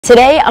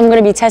Today, I'm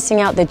going to be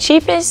testing out the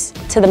cheapest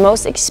to the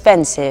most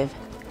expensive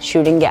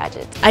shooting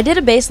gadgets. I did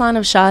a baseline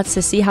of shots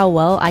to see how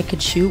well I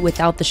could shoot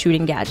without the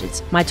shooting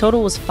gadgets. My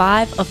total was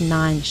 5 of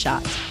 9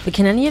 shots. But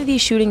can any of these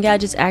shooting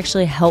gadgets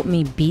actually help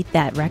me beat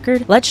that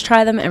record? Let's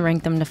try them and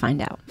rank them to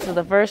find out. So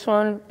the first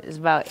one is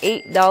about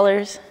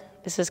 $8.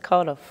 This is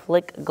called a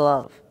flick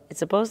glove. It's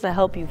supposed to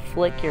help you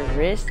flick your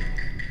wrist.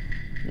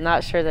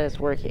 Not sure that it's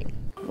working.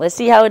 Let's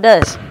see how it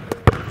does.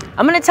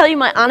 I'm gonna tell you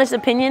my honest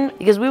opinion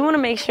because we wanna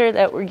make sure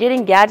that we're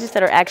getting gadgets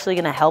that are actually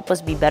gonna help us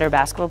be better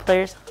basketball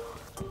players.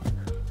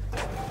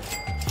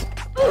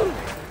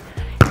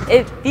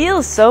 It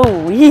feels so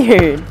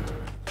weird.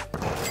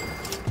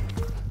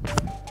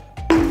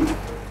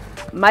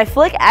 My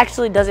flick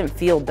actually doesn't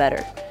feel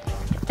better.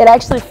 It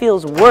actually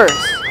feels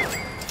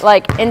worse.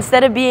 Like,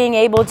 instead of being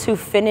able to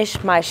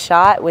finish my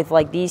shot with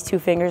like these 2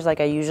 fingers like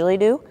I usually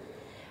do,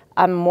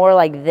 I'm more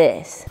like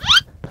this.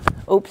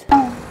 Oops.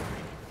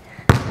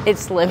 It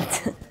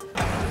slipped.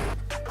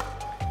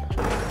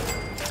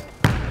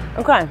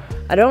 Okay,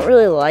 I don't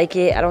really like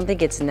it. I don't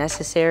think it's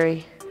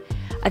necessary.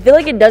 I feel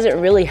like it doesn't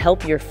really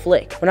help your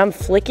flick. When I'm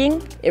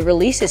flicking, it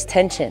releases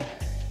tension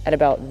at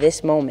about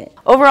this moment.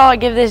 Overall, I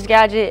give this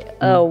gadget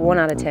a 1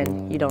 out of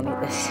 10. You don't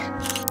need this.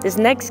 This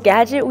next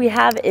gadget we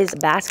have is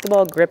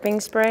basketball gripping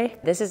spray.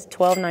 This is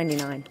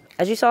 $12.99.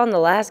 As you saw in the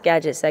last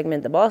gadget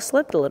segment, the ball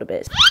slipped a little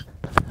bit.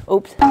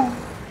 Oops.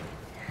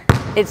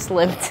 It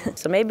slipped.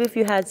 So maybe if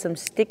you had some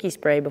sticky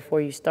spray before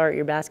you start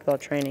your basketball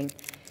training,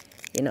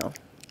 you know,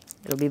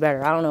 it'll be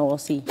better. I don't know, we'll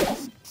see.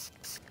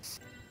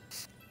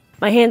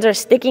 My hands are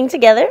sticking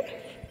together.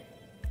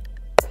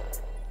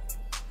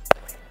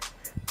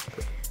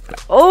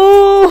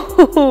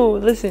 Oh,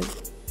 listen.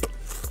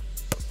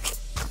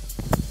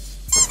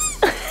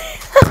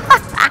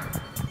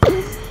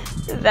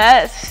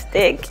 That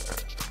stick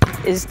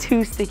is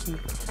too sticky.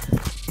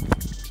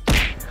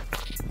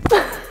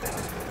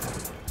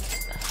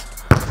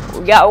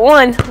 We got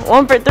one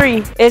for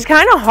 3. It's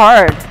kind of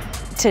hard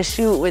to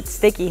shoot with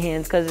sticky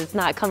hands because it's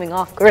not coming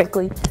off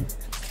correctly.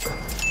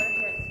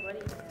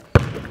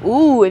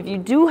 Ooh, if you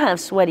do have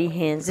sweaty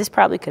hands, this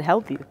probably could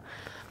help you.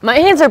 My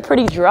hands are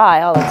pretty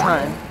dry all the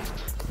time,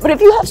 but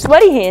if you have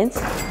sweaty hands,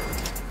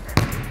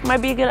 it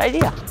might be a good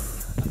idea.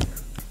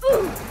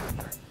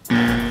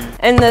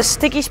 And the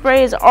sticky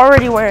spray is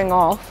already wearing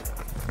off.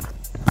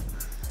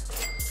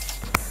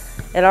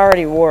 It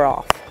already wore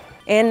off.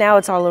 And now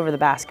it's all over the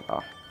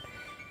basketball.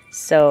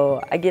 So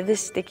I give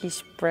this sticky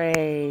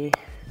spray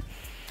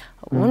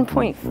a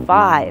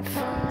 1.5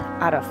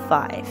 out of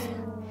 5.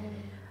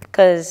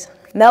 Because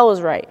Mel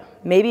was right.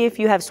 Maybe if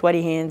you have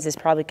sweaty hands, this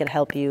probably could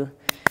help you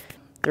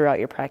throughout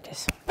your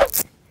practice.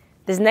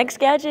 This next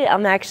gadget,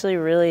 I'm actually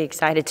really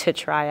excited to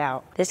try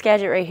out. This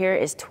gadget right here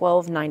is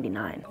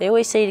 $12.99. They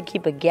always say to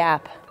keep a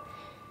gap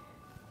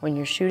when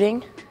you're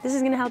shooting. This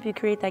is gonna help you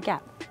create that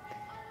gap.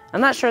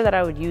 I'm not sure that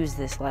I would use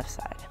this left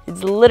side.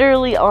 It's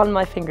literally on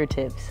my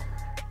fingertips.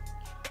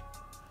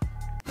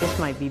 This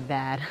might be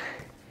bad.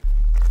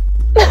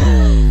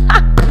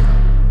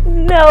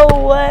 No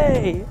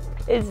way.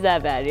 It's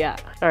that bad, yeah.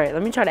 All right,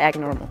 let me try to act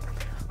normal.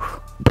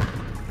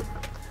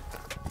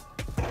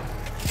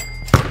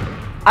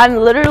 I'm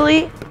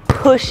literally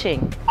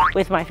pushing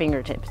with my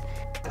fingertips.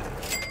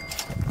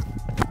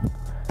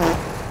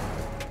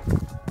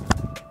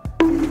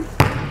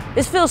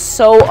 This feels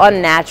so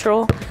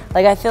unnatural.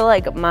 Like I feel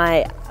like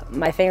my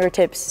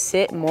fingertips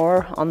sit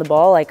more on the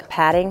ball, like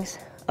paddings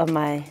of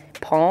my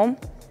palm.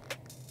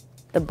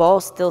 The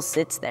ball still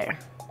sits there.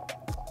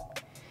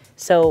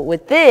 So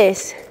with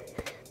this,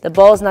 the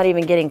ball's not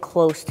even getting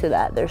close to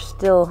that. There's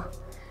still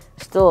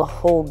a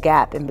whole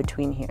gap in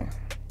between here.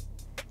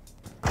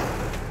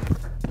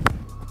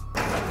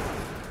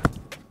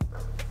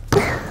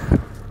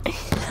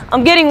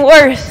 I'm getting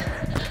worse.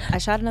 I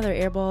shot another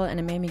air ball and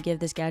it made me give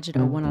this gadget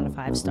a 1 out of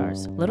 5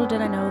 stars. Little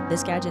did I know,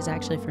 this gadget is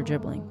actually for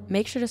dribbling.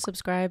 Make sure to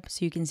subscribe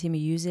so you can see me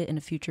use it in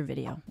a future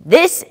video.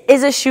 This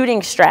is a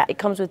shooting strap. It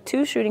comes with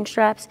 2 shooting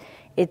straps.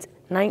 It's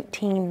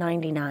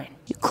 $19.99.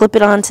 You clip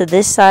it onto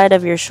this side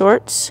of your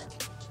shorts.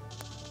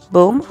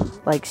 Boom,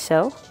 like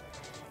so.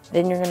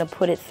 Then you're gonna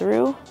put it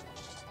through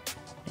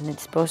and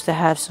it's supposed to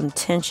have some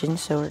tension,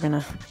 so we're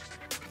gonna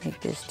make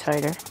this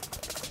tighter.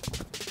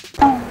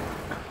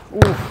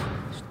 Oof,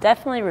 it's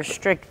definitely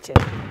restricted.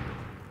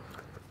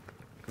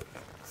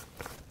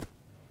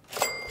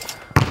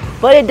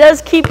 But it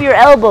does keep your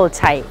elbow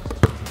tight.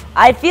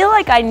 I feel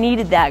like I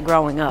needed that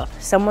growing up.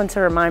 Someone to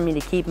remind me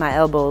to keep my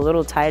elbow a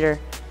little tighter,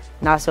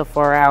 not so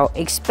far out,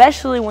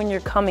 especially when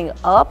you're coming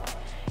up.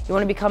 You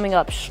want to be coming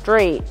up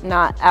straight,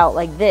 not out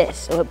like this,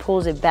 so it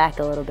pulls it back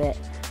a little bit.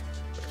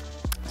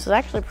 So it's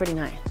actually pretty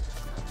nice.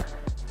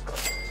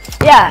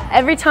 Yeah,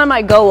 every time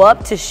I go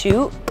up to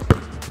shoot,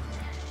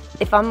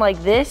 if I'm like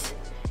this,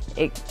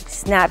 it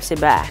snaps it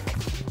back.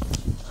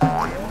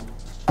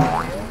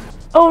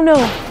 Oh no.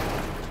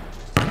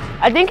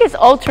 I think it's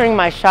altering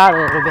my shot a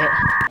little bit.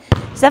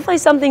 It's definitely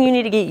something you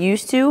need to get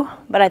used to,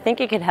 but I think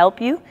it could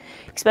help you,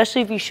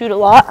 especially if you shoot a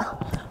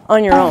lot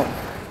on your own.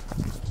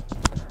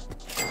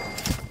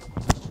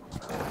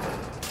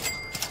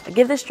 I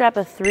give this strap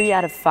a 3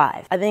 out of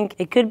 5. I think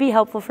it could be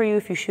helpful for you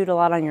if you shoot a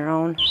lot on your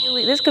own.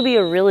 This could be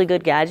a really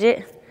good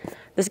gadget.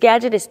 This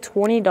gadget is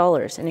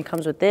 $20 and it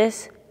comes with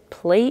this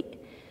plate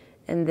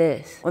and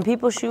this. When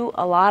people shoot,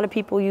 a lot of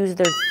people use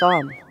their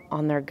thumb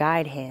on their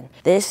guide hand.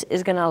 This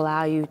is gonna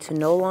allow you to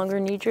no longer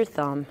need your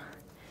thumb.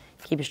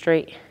 Keep it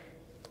straight,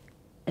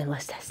 and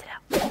let's test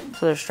it out.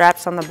 So there's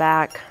straps on the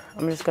back.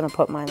 I'm just gonna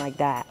put mine like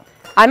that.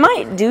 I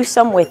might do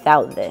some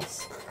without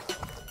this.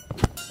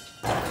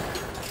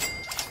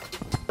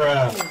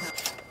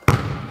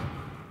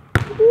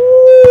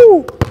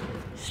 Woo!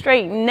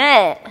 Straight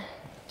net.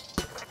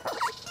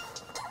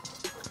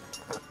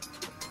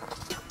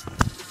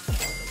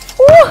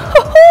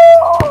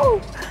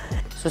 Woo-hoo-hoo!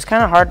 So it's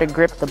kind of hard to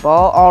grip the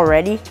ball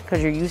already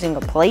because you're using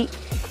a plate.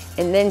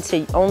 And then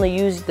to only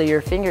use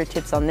your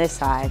fingertips on this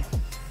side,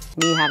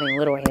 me having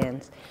little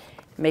hands,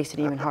 it makes it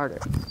even harder.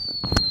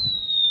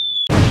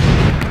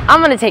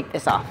 I'm gonna take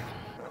this off.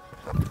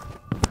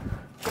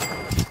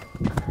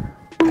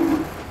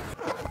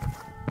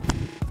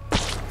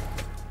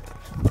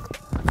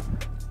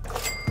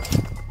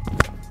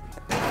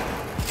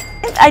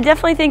 I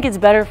definitely think it's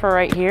better for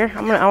right here.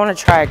 I wanna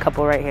try a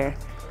couple right here,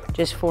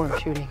 just form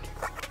shooting.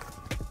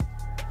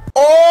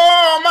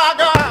 Oh my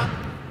God!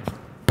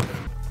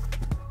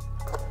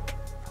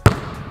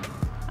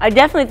 I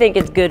definitely think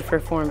it's good for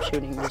form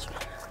shooting, this one.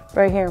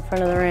 Right here in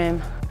front of the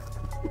rim.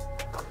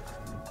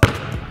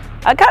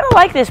 I kind of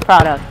like this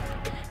product.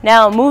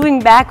 Now,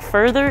 moving back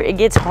further, it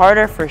gets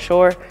harder for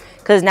sure,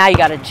 because now you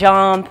gotta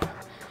jump,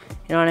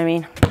 you know what I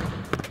mean?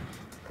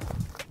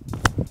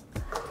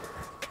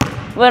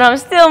 But I'm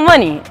still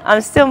money.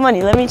 I'm still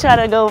money. Let me try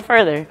to go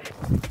further.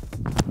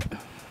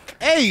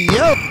 Hey,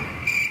 yo!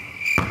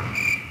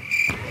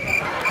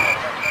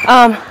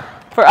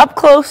 For up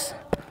close,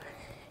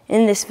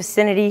 in this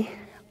vicinity,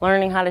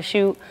 learning how to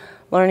shoot,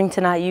 learning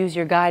to not use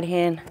your guide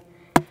hand,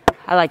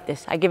 I like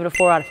this. I give it a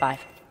 4 out of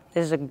 5.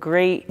 This is a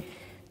great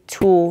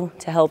tool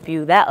to help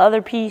you. That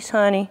other piece,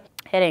 honey,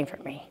 it ain't for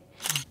me.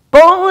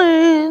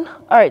 Bowling!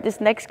 All right, this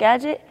next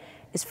gadget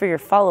is for your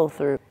follow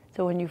through.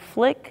 So when you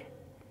flick,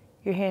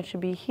 your hand should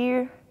be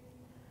here,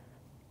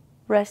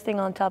 resting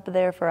on top of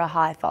there for a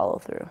high follow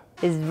through.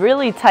 It's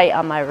really tight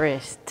on my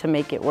wrist to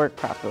make it work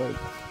properly.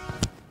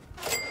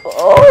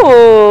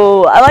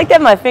 Oh, I like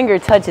that my finger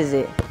touches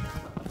it.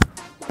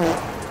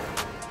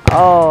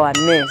 Oh, I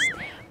missed.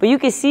 But you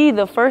can see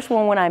the first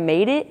one when I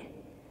made it,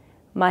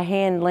 my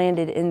hand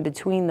landed in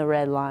between the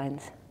red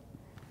lines.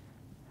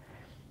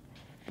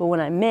 But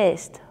when I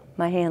missed,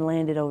 my hand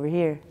landed over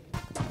here.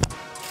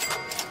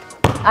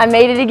 I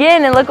made it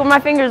again and look where my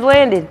fingers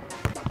landed.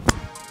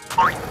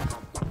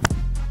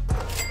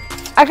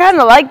 I kind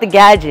of like the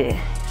gadget.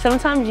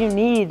 Sometimes you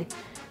need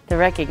the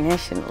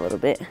recognition a little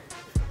bit.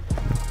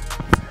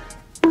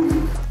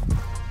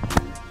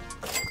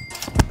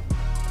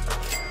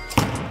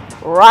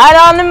 Right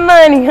on the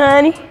money,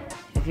 honey.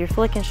 If you're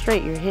flicking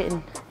straight, you're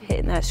hitting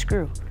that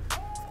screw.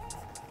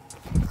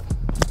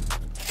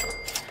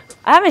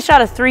 I haven't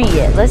shot a 3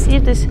 yet. Let's see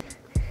if this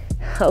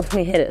helps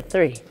me hit a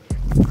 3.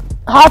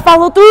 High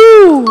follow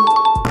through.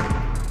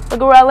 Look at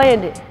where I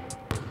landed.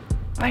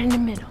 Right in the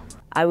middle.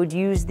 I would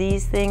use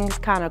these things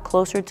kind of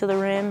closer to the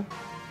rim,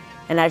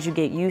 and as you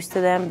get used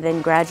to them,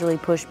 then gradually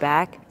push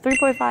back.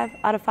 3.5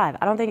 out of 5.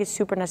 I don't think it's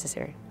super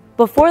necessary.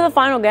 Before the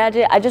final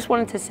gadget, I just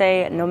wanted to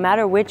say, no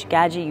matter which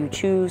gadget you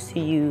choose to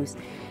use,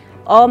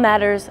 all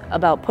matters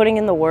about putting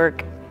in the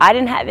work. I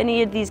didn't have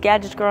any of these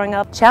gadgets growing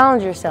up.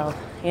 Challenge yourself,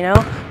 you know?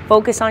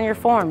 Focus on your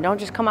form. Don't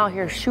just come out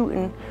here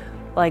shooting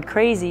like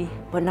crazy,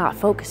 but not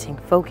focusing.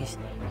 Focus.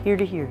 Here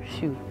to here,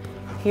 shoot.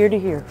 Here to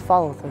here,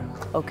 follow through.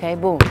 Okay,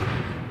 boom.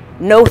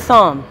 No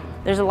thumb.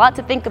 There's a lot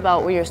to think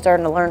about when you're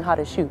starting to learn how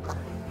to shoot.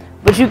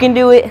 But you can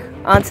do it.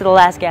 On to the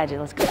last gadget,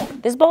 let's go.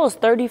 This ball is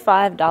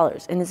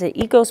 $35 and it's an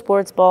Eco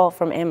Sports ball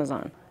from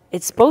Amazon.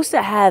 It's supposed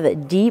to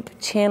have deep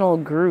channel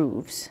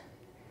grooves,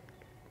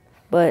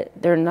 but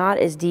they're not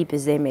as deep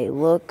as they may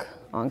look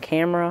on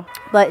camera.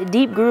 But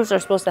deep grooves are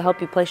supposed to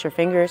help you place your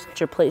fingers, get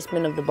your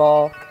placement of the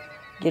ball,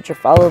 get your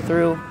follow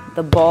through,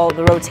 the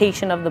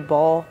rotation of the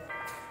ball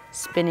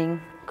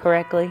spinning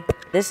correctly.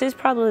 This is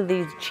probably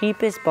the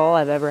cheapest ball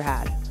I've ever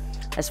had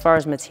as far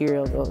as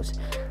material goes.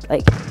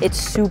 Like, it's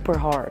super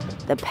hard.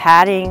 The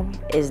padding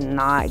is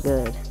not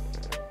good.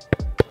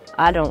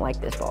 I don't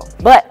like this ball,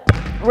 but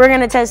we're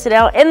gonna test it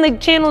out. And the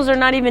channels are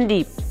not even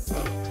deep.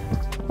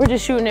 We're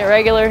just shooting it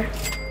regular.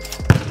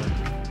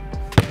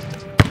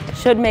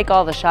 Should make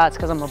all the shots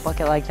because I'm a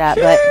bucket like that,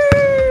 but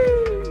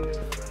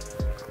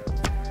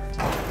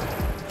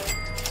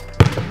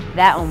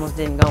that almost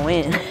didn't go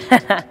in.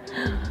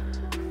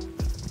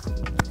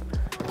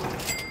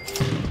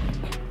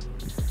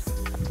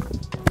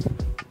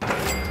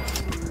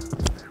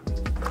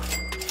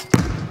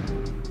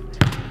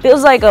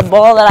 Feels like a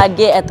ball that I'd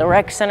get at the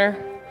rec center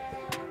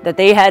that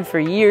they had for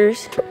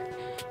years,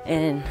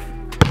 and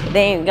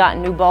they ain't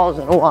gotten new balls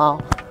in a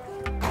while.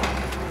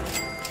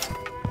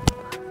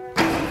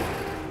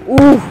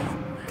 Ooh,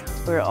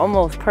 we're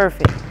almost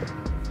perfect.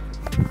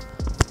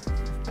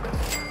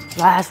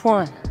 Last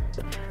one.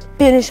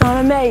 finish on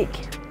a make.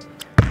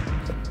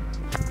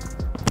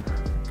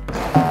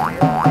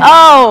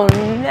 Oh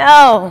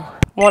no.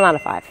 1 out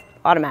of 5,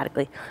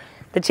 automatically.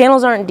 The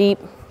channels aren't deep.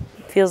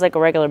 Feels like a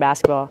regular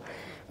basketball,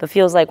 but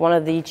feels like one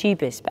of the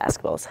cheapest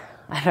basketballs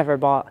I've ever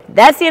bought.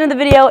 That's the end of the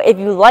video. If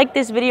you like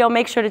this video,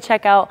 make sure to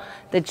check out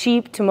the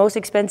cheap to most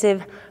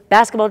expensive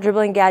basketball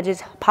dribbling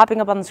gadgets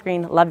popping up on the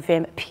screen. Love you,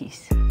 fam.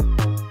 Peace.